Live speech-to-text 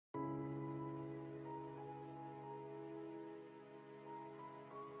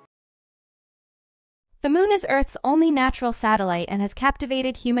The moon is Earth's only natural satellite and has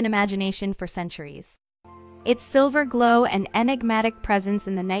captivated human imagination for centuries. Its silver glow and enigmatic presence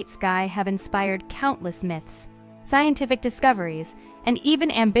in the night sky have inspired countless myths, scientific discoveries, and even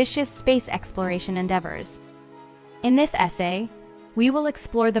ambitious space exploration endeavors. In this essay, we will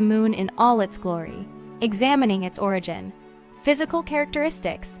explore the moon in all its glory, examining its origin, physical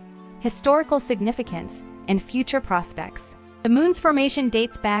characteristics, historical significance, and future prospects. The moon's formation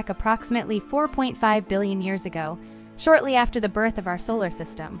dates back approximately 4.5 billion years ago, shortly after the birth of our solar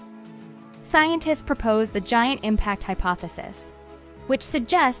system. Scientists propose the giant impact hypothesis, which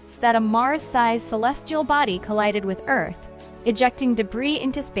suggests that a Mars-sized celestial body collided with Earth, ejecting debris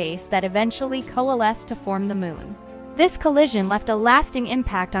into space that eventually coalesced to form the moon. This collision left a lasting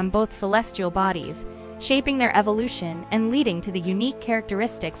impact on both celestial bodies, shaping their evolution and leading to the unique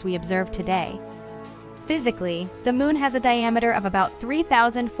characteristics we observe today. Physically, the moon has a diameter of about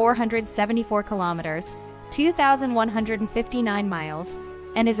 3,474 kilometers, 2,159 miles,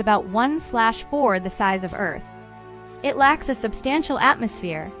 and is about 1/4 the size of Earth. It lacks a substantial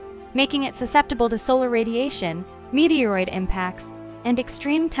atmosphere, making it susceptible to solar radiation, meteoroid impacts, and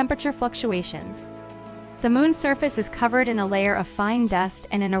extreme temperature fluctuations. The moon's surface is covered in a layer of fine dust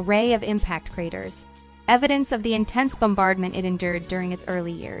and an array of impact craters, evidence of the intense bombardment it endured during its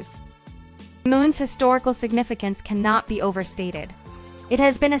early years. The moon's historical significance cannot be overstated. It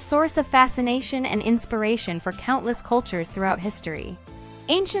has been a source of fascination and inspiration for countless cultures throughout history.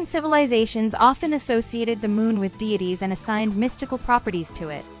 Ancient civilizations often associated the moon with deities and assigned mystical properties to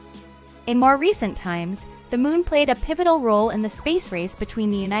it. In more recent times, the moon played a pivotal role in the space race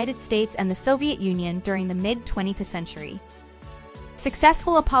between the United States and the Soviet Union during the mid-20th century.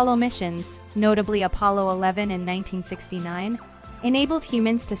 Successful Apollo missions, notably Apollo 11 in 1969, enabled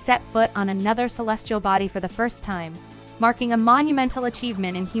humans to set foot on another celestial body for the first time, marking a monumental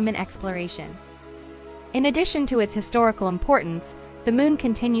achievement in human exploration. In addition to its historical importance, the moon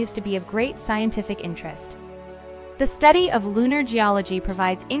continues to be of great scientific interest. The study of lunar geology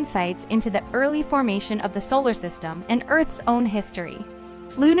provides insights into the early formation of the solar system and Earth's own history.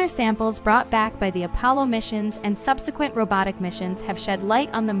 Lunar samples brought back by the Apollo missions and subsequent robotic missions have shed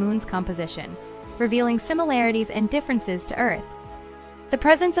light on the moon's composition, revealing similarities and differences to Earth. The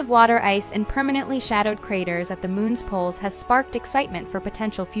presence of water ice in permanently shadowed craters at the moon's poles has sparked excitement for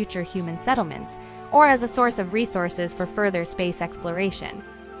potential future human settlements, or as a source of resources for further space exploration.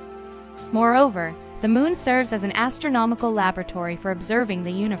 Moreover, the moon serves as an astronomical laboratory for observing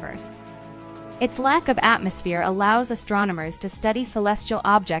the universe. Its lack of atmosphere allows astronomers to study celestial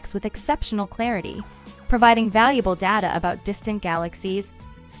objects with exceptional clarity, providing valuable data about distant galaxies,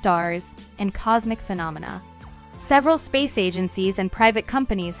 stars, and cosmic phenomena. Several space agencies and private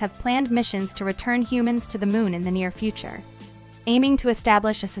companies have planned missions to return humans to the moon in the near future, aiming to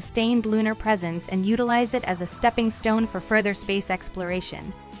establish a sustained lunar presence and utilize it as a stepping stone for further space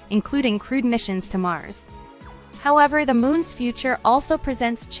exploration, including crewed missions to Mars. However, the moon's future also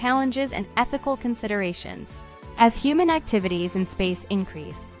presents challenges and ethical considerations. As human activities in space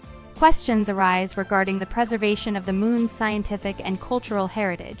increase, questions arise regarding the preservation of the moon's scientific and cultural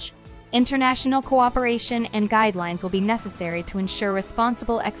heritage. International cooperation and guidelines will be necessary to ensure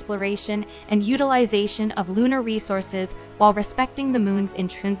responsible exploration and utilization of lunar resources while respecting the moon's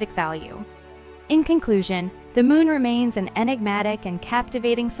intrinsic value. In conclusion, the moon remains an enigmatic and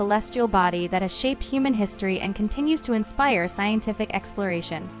captivating celestial body that has shaped human history and continues to inspire scientific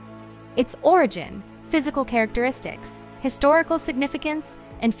exploration. Its origin, physical characteristics, historical significance,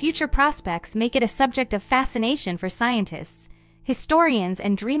 and future prospects make it a subject of fascination for scientists, historians,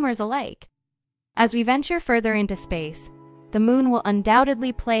 and dreamers alike. As we venture further into space, the moon will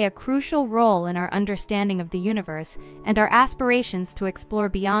undoubtedly play a crucial role in our understanding of the universe and our aspirations to explore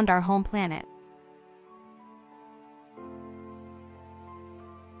beyond our home planet.